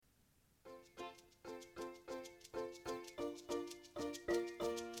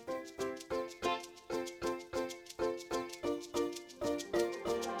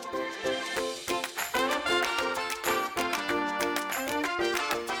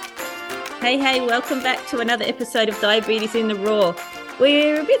Hey, welcome back to another episode of Diabetes in the Raw.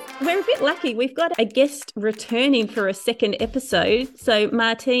 We're a bit lucky. We've got a guest returning for a second episode. So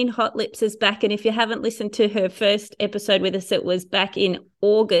Martine Hot Lips is back, and if you haven't listened to her first episode with us, it was back in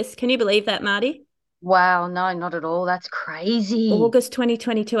August. Can you believe that, Marty? Wow, no, not at all. That's crazy. August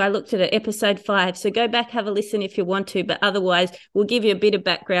 2022. I looked at it, episode 5. So go back, have a listen if you want to, but otherwise we'll give you a bit of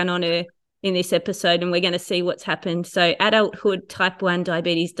background on her in this episode, and we're going to see what's happened. So adulthood type 1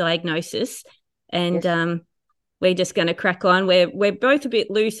 diabetes diagnosis, and Yes. we're just going to crack on. We're both a bit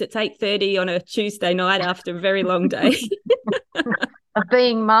loose. It's 8:30 on a Tuesday night after a very long day. Of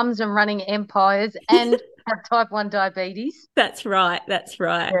being mums and running empires and have type 1 diabetes. That's right. That's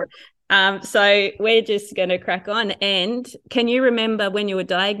right. Yeah. So we're just going to crack on. And can you remember when you were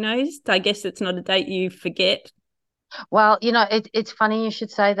diagnosed? I guess it's not a date you forget. Well, it's funny you should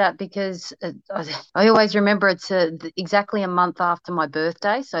say that because I always remember it's exactly a month after my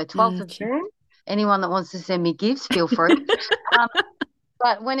birthday. So 12th of Gee. June. Anyone that wants to send me gifts, feel free. Um,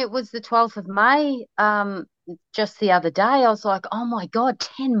 but when it was the 12th of May, just the other day, I was like, oh my God,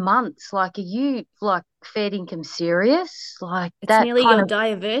 10 months. Like, are you like fair income serious? Like It's that nearly kind your of.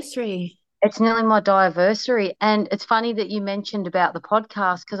 anniversary. It's nearly my diversity. And it's funny that you mentioned about the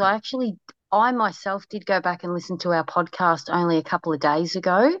podcast because I myself did go back and listen to our podcast only a couple of days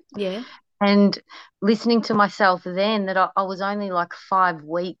ago. Yeah. And listening to myself then that I was only like 5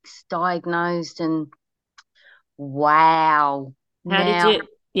 weeks diagnosed and wow. How did Now, you?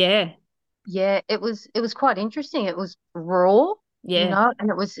 Yeah. yeah, it was quite interesting. It was raw, Yeah.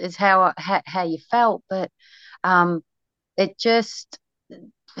 and it's how you felt, but um it just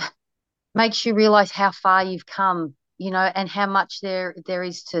makes you realize how far you've come, and how much there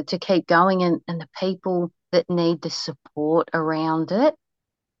is to keep going, and the people that need the support around it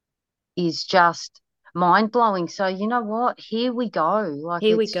is just mind blowing. So you know what? Here we go. Like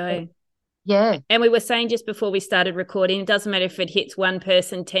Here we go. yeah, And we were saying just before we started recording, it doesn't matter if it hits one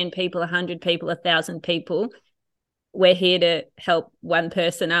person, 10 people, 100 people, 1,000 people. We're here to help one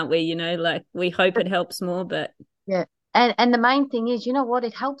person, aren't we? Like we hope it helps more, but yeah. And the main thing is, you know what?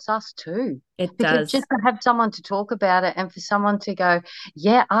 It helps us too, it because just does. to have someone to talk about it and for someone to go,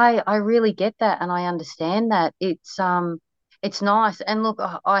 yeah, I really get that and I understand that. It's nice. And look,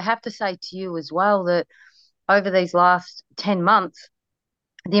 I have to say to you as well that over these last 10 months,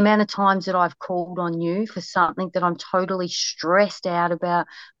 the amount of times that I've called on you for something that I'm totally stressed out about,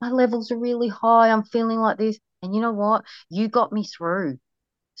 my levels are really high, I'm feeling like this. And you know what? You got me through.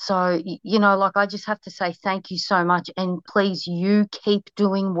 So, like I just have to say thank you so much. And please, you keep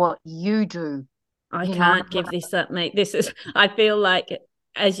doing what you do, I you know? can't give this up, mate. I feel like,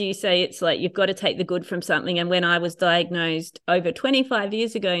 as you say, it's like you've got to take the good from something. And when I was diagnosed over 25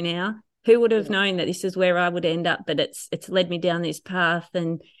 years ago now, who would have Yeah. known that this is where I would end up? But it's led me down this path.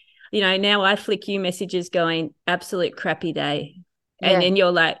 And, now I flick you messages going, absolute crappy day. And Yeah. then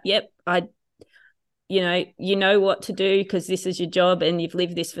you're like, yep, you know what to do because this is your job and you've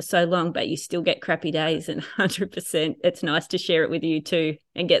lived this for so long, but you still get crappy days. And 100%, it's nice to share it with you too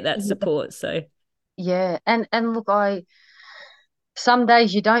and get that support. So, Yeah. And look, some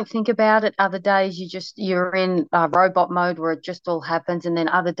days you don't think about it, other days you're in robot mode where it just all happens, and then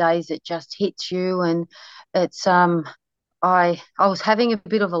other days it just hits you, and it's I was having a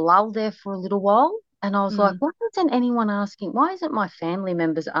bit of a lull there for a little while, and I was like, mm, why isn't anyone asking? Why isn't my family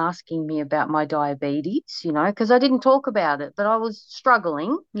members asking me about my diabetes? Because I didn't talk about it, but I was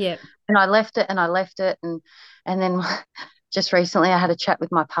struggling, yeah. and I left it, and I left it, and then just recently I had a chat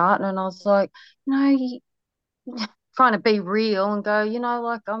with my partner, and I was like, trying to be real and go,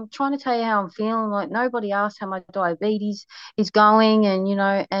 like I'm trying to tell you how I'm feeling. Like nobody asked how my diabetes is going, and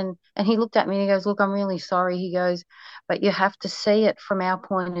and he looked at me and he goes, "Look, I'm really sorry." He goes, "But you have to see it from our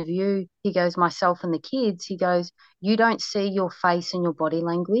point of view." He goes, "Myself and the kids." He goes, "You don't see your face and your body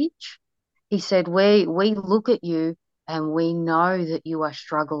language." He said, "We look at you and we know that you are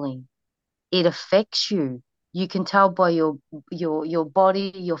struggling. It affects you. You can tell by your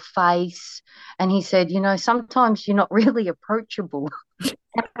body, your face." And he said, sometimes you're not really approachable.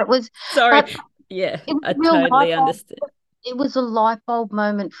 It was, Sorry. but Yeah, it was I a real totally light bulb. understand. It was a light bulb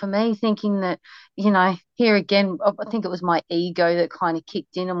moment for me, thinking that, here again, I think it was my ego that kind of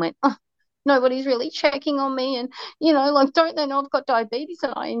kicked in and went, oh, nobody's really checking on me. And, like, don't they know I've got diabetes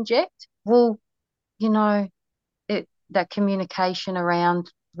and I inject? Well, you know, that communication around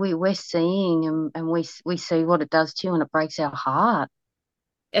we're seeing, and we see what it does to you, and it breaks our heart.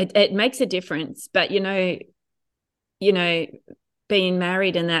 It makes a difference, but you know, being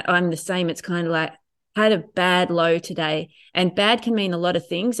married and that I'm the same. It's kind of like had a bad low today, and bad can mean a lot of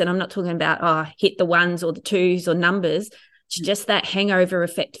things. And I'm not talking about hit the ones or the twos or numbers. just that hangover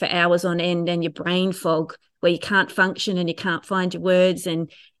effect for hours on end, and your brain fog where you can't function and you can't find your words,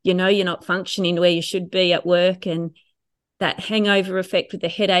 and you're not functioning where you should be at work, and that hangover effect with the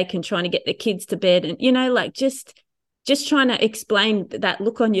headache and trying to get the kids to bed, and like just trying to explain that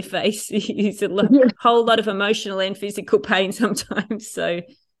look on your face is a whole lot of emotional and physical pain sometimes. So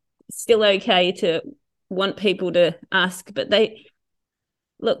it's still okay to want people to ask, but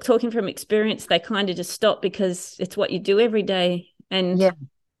talking from experience, they kind of just stop because it's what you do every day, and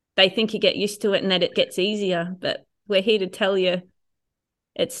they think you get used to it and that it gets easier. But we're here to tell you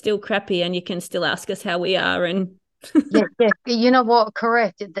it's still crappy, and you can still ask us how we are. And yeah, you know what?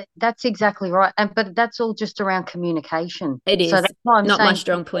 Correct. That's exactly right. But that's all just around communication. It is. So that's why I'm not saying, my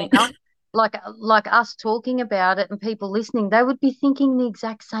strong point. like us talking about it and people listening, they would be thinking the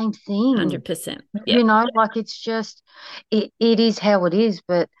exact same thing. 100%. Like it's just it is how it is.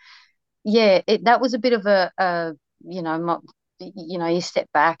 But yeah, that was a bit of a you step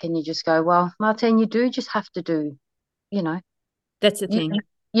back and you just go, well, Martine, you do just have to do, that's the thing.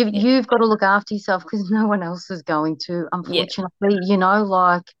 You've got to look after yourself because no one else is going to, unfortunately,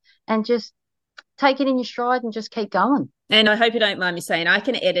 and just take it in your stride and just keep going. And I hope you don't mind me saying I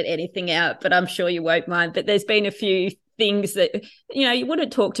can edit anything out, but I'm sure you won't mind. But there's been a few things that, you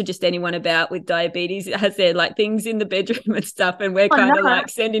wouldn't talk to just anyone about with diabetes. It has their things in the bedroom and stuff. And we're kind of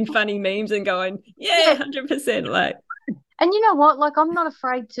sending funny memes and going, 100%. And you know what? I'm not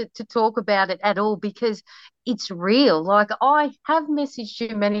afraid to talk about it at all because it's real. I have messaged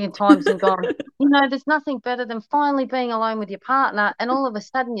you many times and gone, there's nothing better than finally being alone with your partner and all of a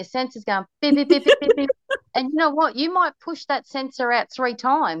sudden your sensor's going beep, beep, beep, beep, beep, beep. And you know what? You might push that sensor out 3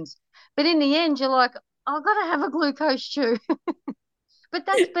 times, but in the end, you're like, I've got to have a glucose chew. But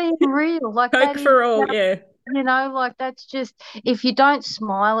that's being real. Coke for all, yeah. That's just, if you don't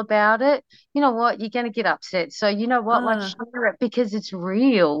smile about it, you know what, you're going to get upset. So you know what, share it because it's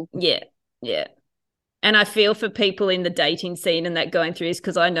real. Yeah. And I feel for people in the dating scene and that going through this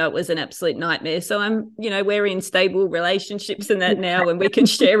because I know it was an absolute nightmare. So we're in stable relationships and that now and we can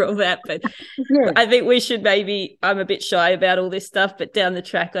share all that. But I think we should I'm a bit shy about all this stuff, but down the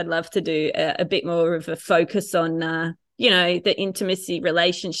track, I'd love to do a bit more of a focus on, the intimacy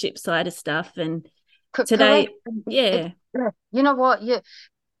relationship side of stuff. And today, you know what,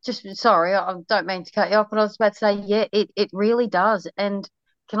 sorry, I don't mean to cut you off, but I was about to say, it really does. And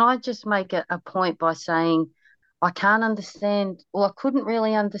can I just make a point by saying I can't understand, or I couldn't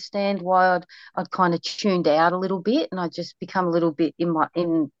really understand why I'd kind of tuned out a little bit and I just become a little bit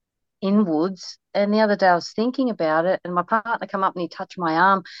inwards. And the other day I was thinking about it and my partner come up and he touched my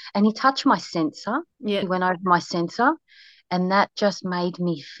arm and he touched my sensor. He went over my sensor and that just made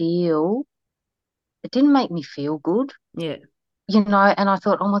me feel, it didn't make me feel good. Yeah. And I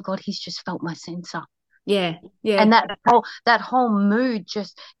thought, oh my God, he's just felt my sensor. Yeah. And that whole mood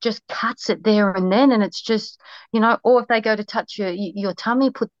just cuts it there and then, and it's just, or if they go to touch your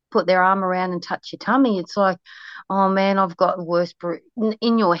tummy, put their arm around and touch your tummy, it's like, oh man, I've got the worst bruise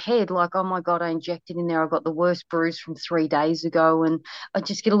in your head, like, oh my God, I injected in there, I got the worst bruise from 3 days ago, and I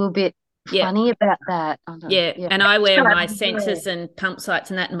just get a little bit funny about that. And I wear my sensors and pump sites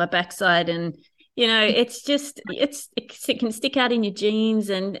and that in my backside, and it's just it can stick out in your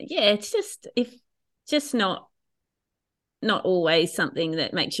jeans, and it's just not always something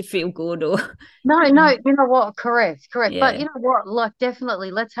that makes you feel good or no, you know what, correct. But you know what,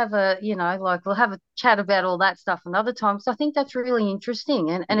 definitely let's have we'll have a chat about all that stuff another time. So I think that's really interesting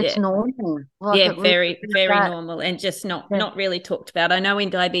and it's normal. Very normal and just not really talked about. I know in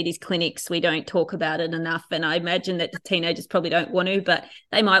diabetes clinics we don't talk about it enough, and I imagine that the teenagers probably don't want to, but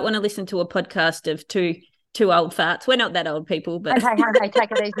they might want to listen to a podcast of two old farts. We're not that old, people, but hey, take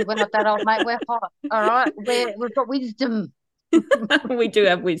it easy. We're not that old, mate. We're hot. All right, we've got wisdom. We do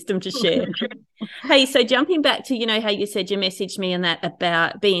have wisdom to share. Hey, so jumping back to how you said you messaged me and that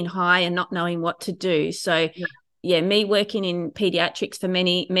about being high and not knowing what to do. So me working in pediatrics for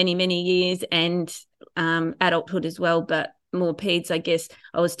many years and adulthood as well, but more peds, I guess.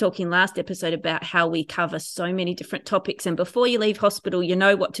 I was talking last episode about how we cover so many different topics, and before you leave hospital you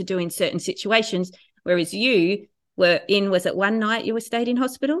know what to do in certain situations, whereas you were was it one night you were stayed in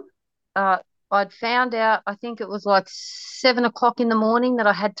hospital? I'd found out, I think it was like 7 o'clock in the morning, that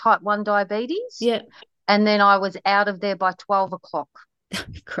I had type 1 diabetes. Yeah. And then I was out of there by 12 o'clock.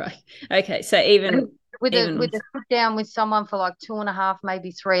 Great. Okay. So even with a sit down with someone for like 2.5,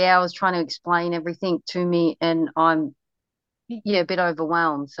 maybe 3 hours trying to explain everything to me. And I'm a bit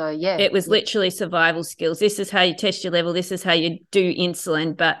overwhelmed. So it was literally survival skills. This is how you test your level. This is how you do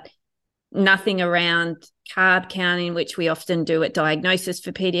insulin, but nothing around carb counting, which we often do at diagnosis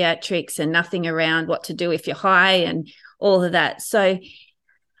for pediatrics, and nothing around what to do if you're high and all of that. So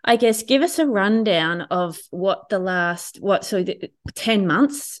I guess give us a rundown of what the 10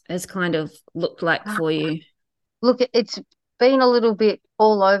 months has kind of looked like for you. Look, it's been a little bit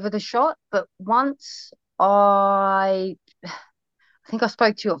all over the shot, but once I think I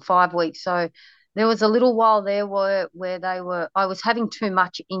spoke to you at 5 weeks. So there was a little while there where I was having too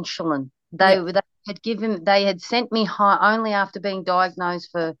much insulin. Yeah. They had sent me home only after being diagnosed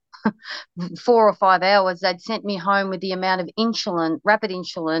for 4 or 5 hours. They'd sent me home with the amount of insulin, rapid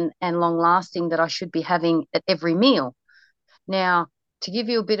insulin and long lasting that I should be having at every meal. Now, to give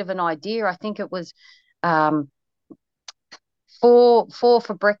you a bit of an idea, I think it was um, four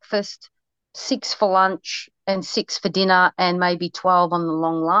for breakfast, 6 for lunch, and 6 for dinner, and maybe 12 on the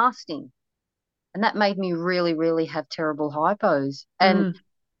long lasting. And that made me really, really have terrible hypos. And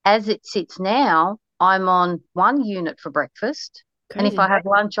as it sits now, I'm on 1 unit for breakfast. Crazy. And if I have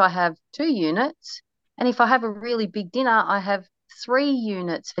lunch, I have 2 units. And if I have a really big dinner, I have 3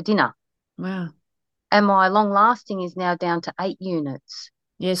 units for dinner. Wow. And my long lasting is now down to 8 units.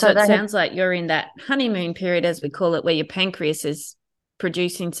 Yeah, so it sounds like you're in that honeymoon period, as we call it, where your pancreas is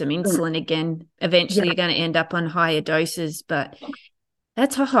producing some insulin again. Eventually, you're going to end up on higher doses, but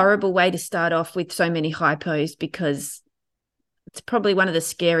that's a horrible way to start off with so many hypos, because it's probably one of the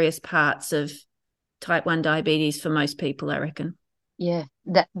scariest parts of type 1 diabetes for most people, I reckon. Yeah,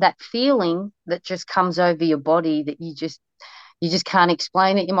 that feeling that just comes over your body that you just can't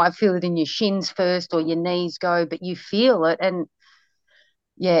explain it. You might feel it in your shins first or your knees go, but you feel it. And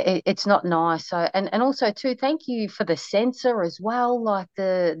yeah, it's not nice. So, and also too, thank you for the sensor as well. Like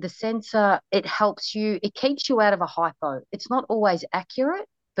the sensor, it helps you, it keeps you out of a hypo. It's not always accurate,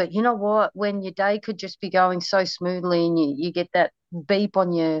 but you know what? When your day could just be going so smoothly and you get that beep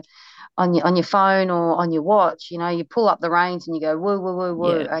on your phone or on your watch, you pull up the reins and you go, woo, woo, woo,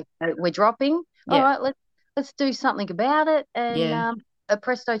 woo. Yeah. Okay, we're dropping. Yeah. All right, let's do something about it. And a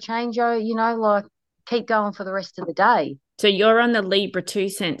presto changeo, like keep going for the rest of the day. So you're on the Libra 2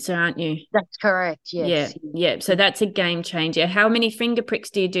 sensor, aren't you? That's correct, yes. Yeah. So that's a game changer. How many finger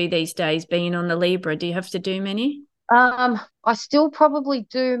pricks do you do these days being on the Libra? Do you have to do many? I still probably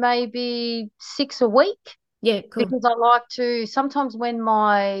do maybe 6 a week. Yeah, cool. Because I like to, sometimes when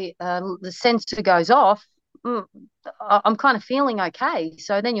my the sensor goes off, I'm kind of feeling okay.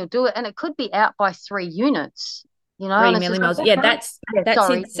 So then you'll do it, and it could be out by 3 units, 3 millimoles. Yeah, that's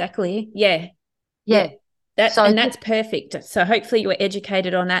exactly. Yeah. That's perfect. So hopefully you were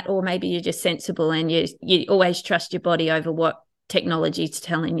educated on that, or maybe you're just sensible and you always trust your body over what technology is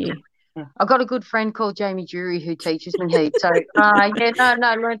telling you. Yeah. I've got a good friend called Jamie Jury who teaches me heat. So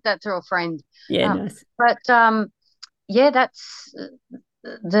learned that through a friend. Yeah, nice. But that's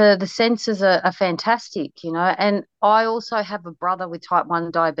the sensors are fantastic, And I also have a brother with type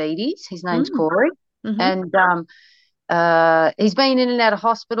 1 diabetes. His name's Corey, and he's been in and out of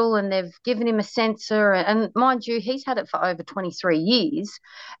hospital, and they've given him a sensor. And mind you, he's had it for over 23 years.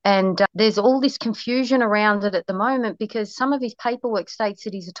 And there's all this confusion around it at the moment because some of his paperwork states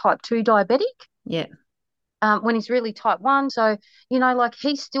that he's a type 2 diabetic. Yeah. When he's really type 1. So,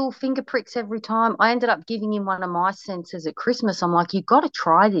 he still finger pricks every time. I ended up giving him one of my sensors at Christmas. I'm like, you've got to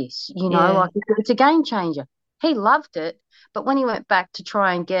try this, it's a game changer. He loved it. But when he went back to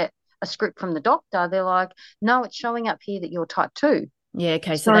try and get a script from the doctor, they're like, no, it's showing up here that you're type 2. Yeah,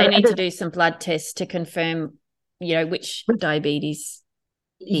 okay. So they need to do some blood tests to confirm, which diabetes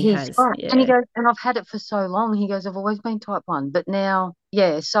he has. Right. Yeah. And he goes, and I've had it for so long. He goes, I've always been type 1, but now,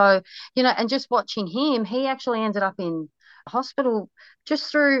 so, and just watching him, he actually ended up in hospital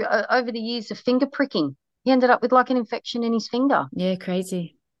just through over the years of finger pricking. He ended up with like an infection in his finger. Yeah,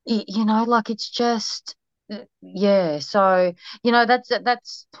 crazy. It's just... Yeah, so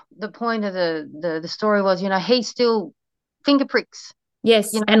that's the point of the story was he still finger pricks.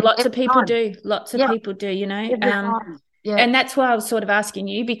 Yes, and lots of people do. Lots of people do. And that's why I was sort of asking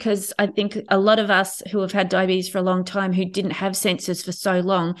you, because I think a lot of us who have had diabetes for a long time, who didn't have sensors for so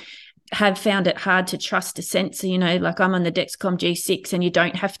long, have found it hard to trust a sensor. Like I'm on the Dexcom G6 and you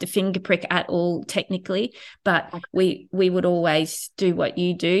don't have to finger prick at all technically, but we would always do what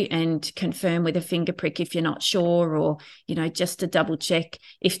you do and confirm with a finger prick if you're not sure, or just to double check.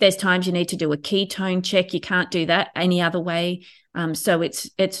 If there's times you need to do a ketone check, you can't do that any other way. So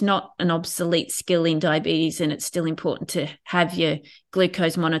it's not an obsolete skill in diabetes, and it's still important to have your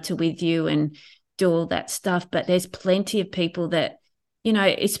glucose monitor with you and do all that stuff. But there's plenty of people that,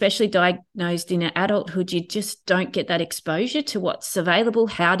 especially diagnosed in adulthood, you just don't get that exposure to what's available,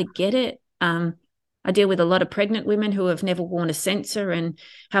 how to get it. I deal with a lot of pregnant women who have never worn a sensor, and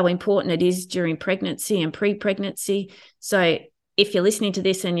how important it is during pregnancy and pre-pregnancy. So if you're listening to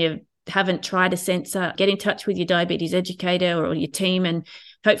this and you've haven't tried a sensor, get in touch with your diabetes educator or your team, and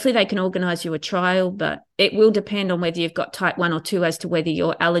hopefully they can organise you a trial. But it will depend on whether you've got type 1 or 2 as to whether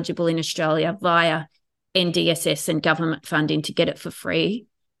you're eligible in Australia via NDSS and government funding to get it for free.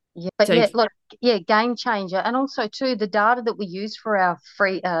 Yeah, but So yeah, look, yeah, game changer. And also too, the data that we use for our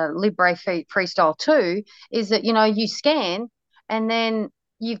free Libre Freestyle 2 is that, you scan and then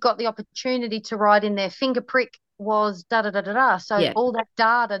you've got the opportunity to write in there finger prick was da da da da da. So yeah, all that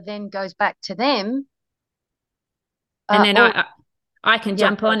data then goes back to them. and then Or I can yeah,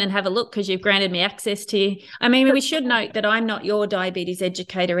 jump on and have a look because you've granted me access to. I mean, we should note that I'm not your diabetes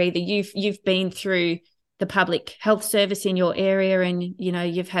educator either. You've been through the public health service in your area, and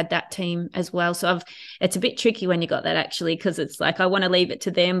you've had that team as well. So it's a bit tricky when you got that actually, because it's like I want to leave it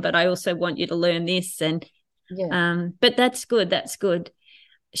to them, but I also want you to learn this. And yeah. but that's good. That's good.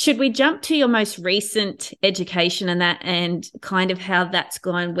 Should we jump to your most recent education and kind of how that's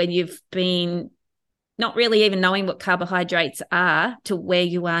gone when you've been not really even knowing what carbohydrates are to where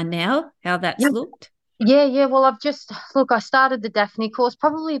you are now, how that's Yeah, looked? yeah. Well, I started the Daphne course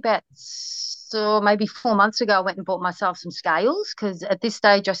probably about maybe 4 months ago. I went and bought myself some scales because at this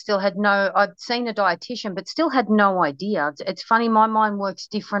stage I'd seen a dietitian, but still had no idea. It's funny, my mind works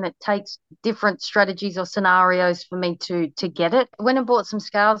different. It takes different strategies or scenarios for me to get it. I went and bought some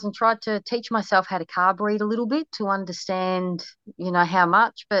scales and tried to teach myself how to carb read a little bit to understand, how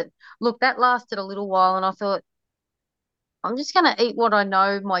much. But look, that lasted a little while and I thought, I'm just going to eat what I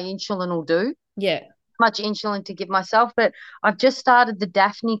know my insulin will do, Yeah. much insulin to give myself. But I've just started the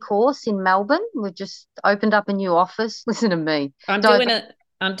Daphne course in Melbourne. We've just opened up a new office. Listen to me. I'm doing Diabetes.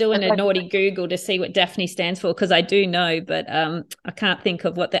 a I'm doing a naughty Google to see what Daphne stands for because I do know, but I can't think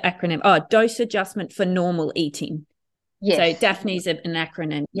of what the acronym. Oh, dose adjustment for normal eating. So Yes. Daphne's an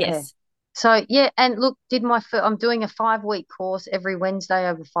acronym. Yeah. Yes. So yeah, and look, I'm doing a 5-week course every Wednesday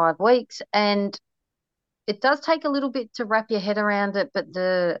over 5 weeks, and it does take a little bit to wrap your head around it, but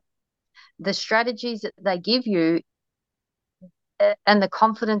the strategies that they give you and the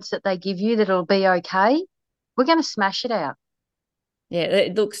confidence that they give you that it'll be okay, we're going to smash it out. Yeah,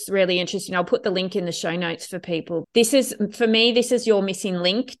 it looks really interesting. I'll put the link in the show notes for people. For me, this is your missing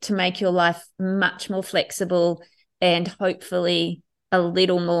link to make your life much more flexible and hopefully a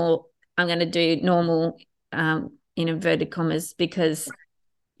little more. I'm going to do normal in inverted commas because,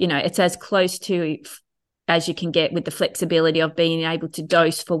 it's as close to as you can get with the flexibility of being able to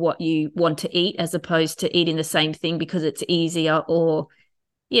dose for what you want to eat as opposed to eating the same thing because it's easier or,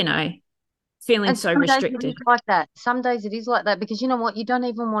 you know, feeling And so some days it restricted. is like that. Some days it is like that because you know what? You don't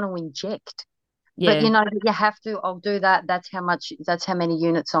even want to inject. But Yeah. you have to, I'll do that. That's how many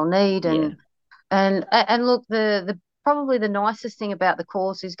units I'll need. Yeah. And look, the probably the nicest thing about the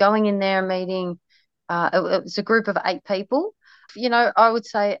course is going in there and meeting, it was a group of 8 people. I would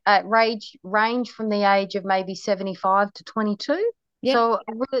say at range from the age of maybe 75 to 22. Yep. So,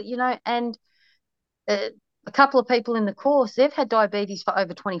 and uh, a couple of people in the course, they've had diabetes for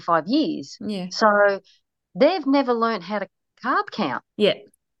over 25 years. Yeah. So they've never learned how to carb count. Yeah.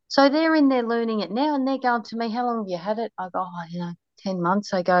 So they're in there learning it now and they're going to me, how long have you had it? I go, 10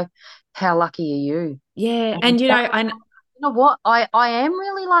 months. I go, how lucky are you? Yeah. And And, you know what? I am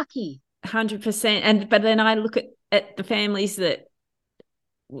really lucky. 100%. But then I look at the families that,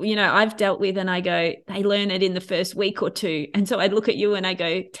 I've dealt with and I go, they learn it in the first week or two. And so I look at you and I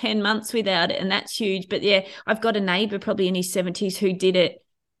go 10 months without it. And that's huge. But yeah, I've got a neighbor probably in his 70s who did it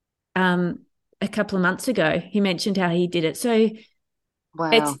a couple of months ago. He mentioned how he did it. So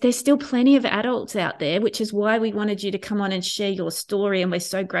Wow. there's still plenty of adults out there, which is why we wanted you to come on and share your story. And we're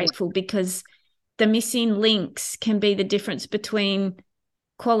so grateful because the missing links can be the difference between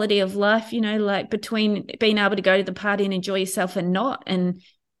quality of life, like between being able to go to the party and enjoy yourself and not. And,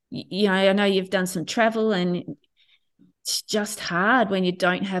 I know you've done some travel and it's just hard when you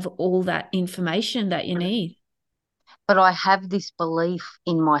don't have all that information that you need. But I have this belief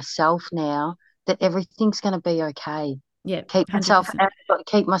in myself now that everything's going to be okay. Yeah, Keep myself 100%. out,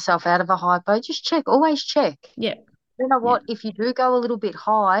 keep myself out of a hypo. Just check, always check. Yeah, You know yeah. what? If you do go a little bit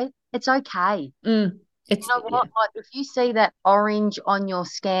high, it's okay. You know Yeah, what? Like if you see that orange on your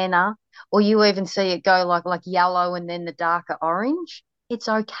scanner, or you even see it go like yellow and then the darker orange, it's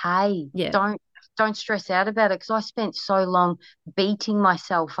okay. yeah, Don't stress out about it because I spent so long beating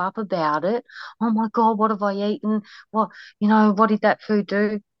myself up about it. Oh my God, what have I eaten? What did that food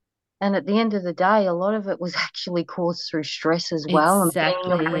do? And at the end of the day, a lot of it was actually caused through stress as well and being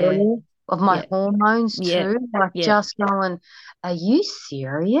exactly. Yeah, aware of my yeah, hormones yeah, too. Like yeah, just going, are you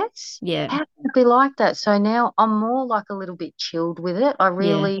serious? yeah, How can it be like that? So now I'm more like a little bit chilled with it.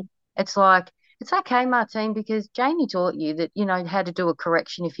 yeah, It's like It's okay, Martine, because Jamie taught you that, how to do a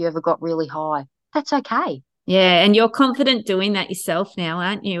correction if you ever got really high. That's okay. Yeah, and you're confident doing that yourself now,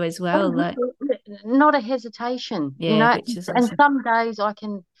 aren't you, as well? Like, Not a hesitation, yeah, which is and awesome. some days I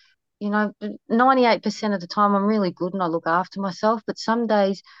can, 98% of the time I'm really good and I look after myself. But some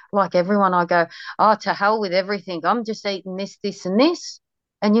days, like everyone, I go, oh, to hell with everything. I'm just eating this, this, and this.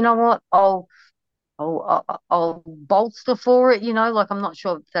 And you know what? I'll bolster for it, like I'm not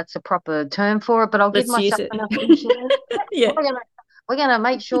sure if that's a proper term for it, but I'll give Let's use myself it. enough insulin. Yeah. We're gonna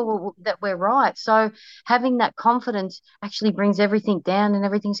make sure that we're right. So having that confidence actually brings everything down, and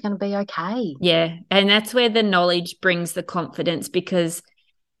everything's going to be okay. Yeah. And that's where the knowledge brings the confidence because,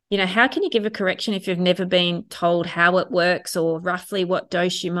 how can you give a correction if you've never been told how it works or roughly what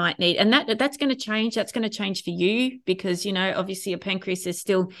dose you might need? And that's going to change. That's going to change for you because, obviously your pancreas is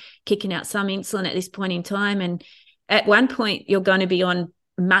still kicking out some insulin at this point in time. And at one point, you're going to be on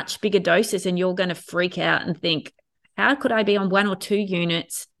much bigger doses and you're going to freak out and think, how could I be on 1 or 2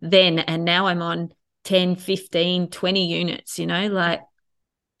 units then? And now I'm on 10, 15, 20 units, like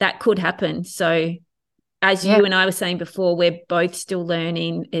that could happen. So as Yeah, you and I were saying before, we're both still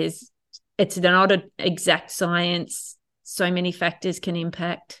learning it's not an exact science. So many factors can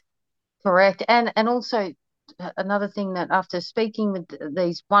impact. correct. And also another thing that after speaking with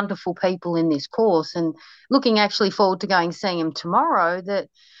these wonderful people in this course and looking actually forward to going seeing them tomorrow, that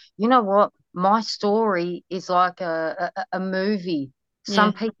you know what, my story is like a movie. Yeah.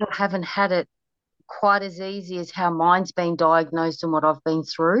 Some people haven't had it quite as easy as how mine's been diagnosed and what I've been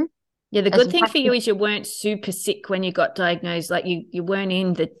through. Yeah, the As good thing much for you is you weren't super sick when you got diagnosed. Like you weren't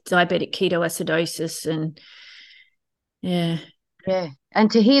in the diabetic ketoacidosis and yeah. Yeah.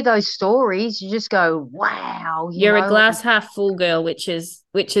 And to hear those stories, you just go, wow, You're a glass half full girl, which is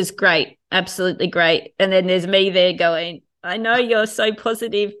great. Absolutely great. And then there's me there going, I know you're so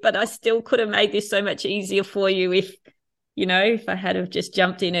positive, but I still could have made this so much easier for you if I had have just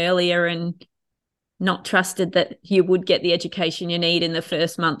jumped in earlier and not trusted that you would get the education you need in the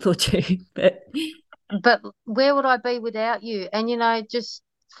first month or two. but where would I be without you? And, just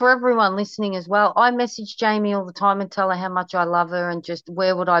for everyone listening as well, I message Jamie all the time and tell her how much I love her and just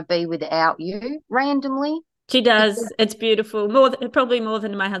where would I be without you randomly? She Because, does. It's beautiful. Probably more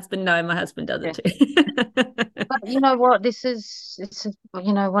than my husband. No, my husband does yeah. it too. But you know what? This is,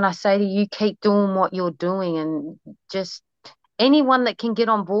 when I say to you, keep doing what you're doing and just anyone that can get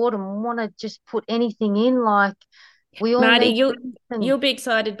on board and want to just put anything in, like we all Marty, need to you'll listen. be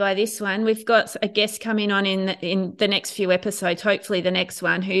excited by this one. We've got a guest coming on in the next few episodes. Hopefully, the next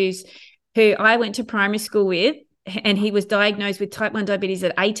one who I went to primary school with, and he was diagnosed with type 1 diabetes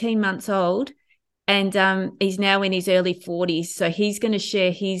at 18 months old. And he's now in his early 40s. So he's going to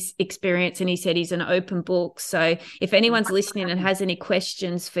share his experience. And he said he's an open book. So if anyone's listening and has any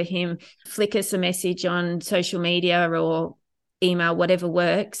questions for him, flick us a message on social media or email, whatever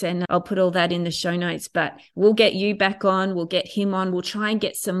works. And I'll put all that in the show notes. But we'll get you back on. We'll get him on. We'll try and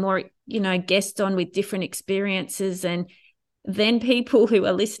get some more, guests on with different experiences. And then people who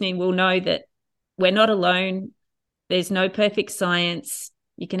are listening will know that we're not alone. There's no perfect science.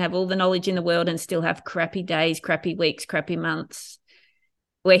 You can have all the knowledge in the world and still have crappy days, crappy weeks, crappy months.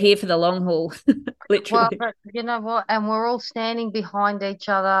 We're here for the long haul, Well, literally. but you know what? And we're all standing behind each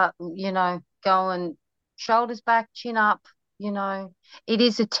other, going shoulders back, chin up. It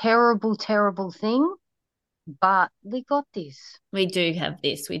is a terrible, terrible thing, but we got this. We do have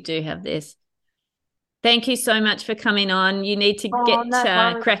this. We do have this. Thank you so much for coming on. You need to Oh, get no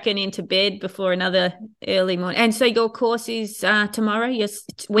worries. cracking into bed before another early morning. And so your course is tomorrow, yes,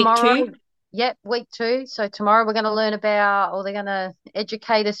 week Tomorrow, 2? yep, week 2. So tomorrow we're going to learn about, or they're going to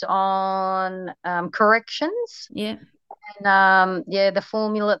educate us on corrections Yeah. and the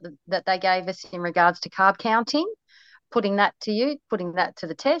formula that they gave us in regards to carb counting. Putting that to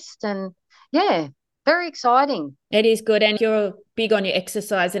the test, and yeah, very exciting. It is good. And you're big on your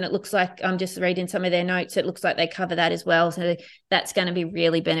exercise, and it looks like I'm just reading some of their notes. It looks like they cover that as well. So that's going to be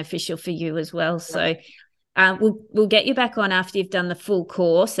really beneficial for you as well. So we'll get you back on after you've done the full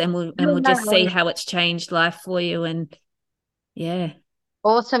course, and we'll just see how it's changed life for you. And yeah.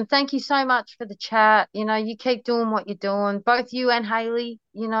 Awesome. Thank you so much for the chat. You keep doing what you're doing, both you and Haley,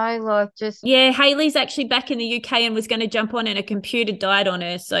 just. Yeah, Haley's actually back in the UK and was going to jump on and a computer died on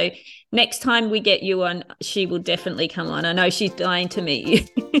her. So next time we get you on, she will definitely come on. I know she's dying to meet you.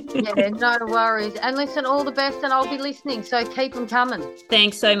 Yeah, no worries. And listen, all the best, and I'll be listening. So keep them coming.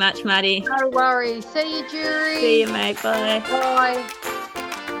 Thanks so much, Marty. No worries. See you, Jury. See you, mate. Bye. Bye.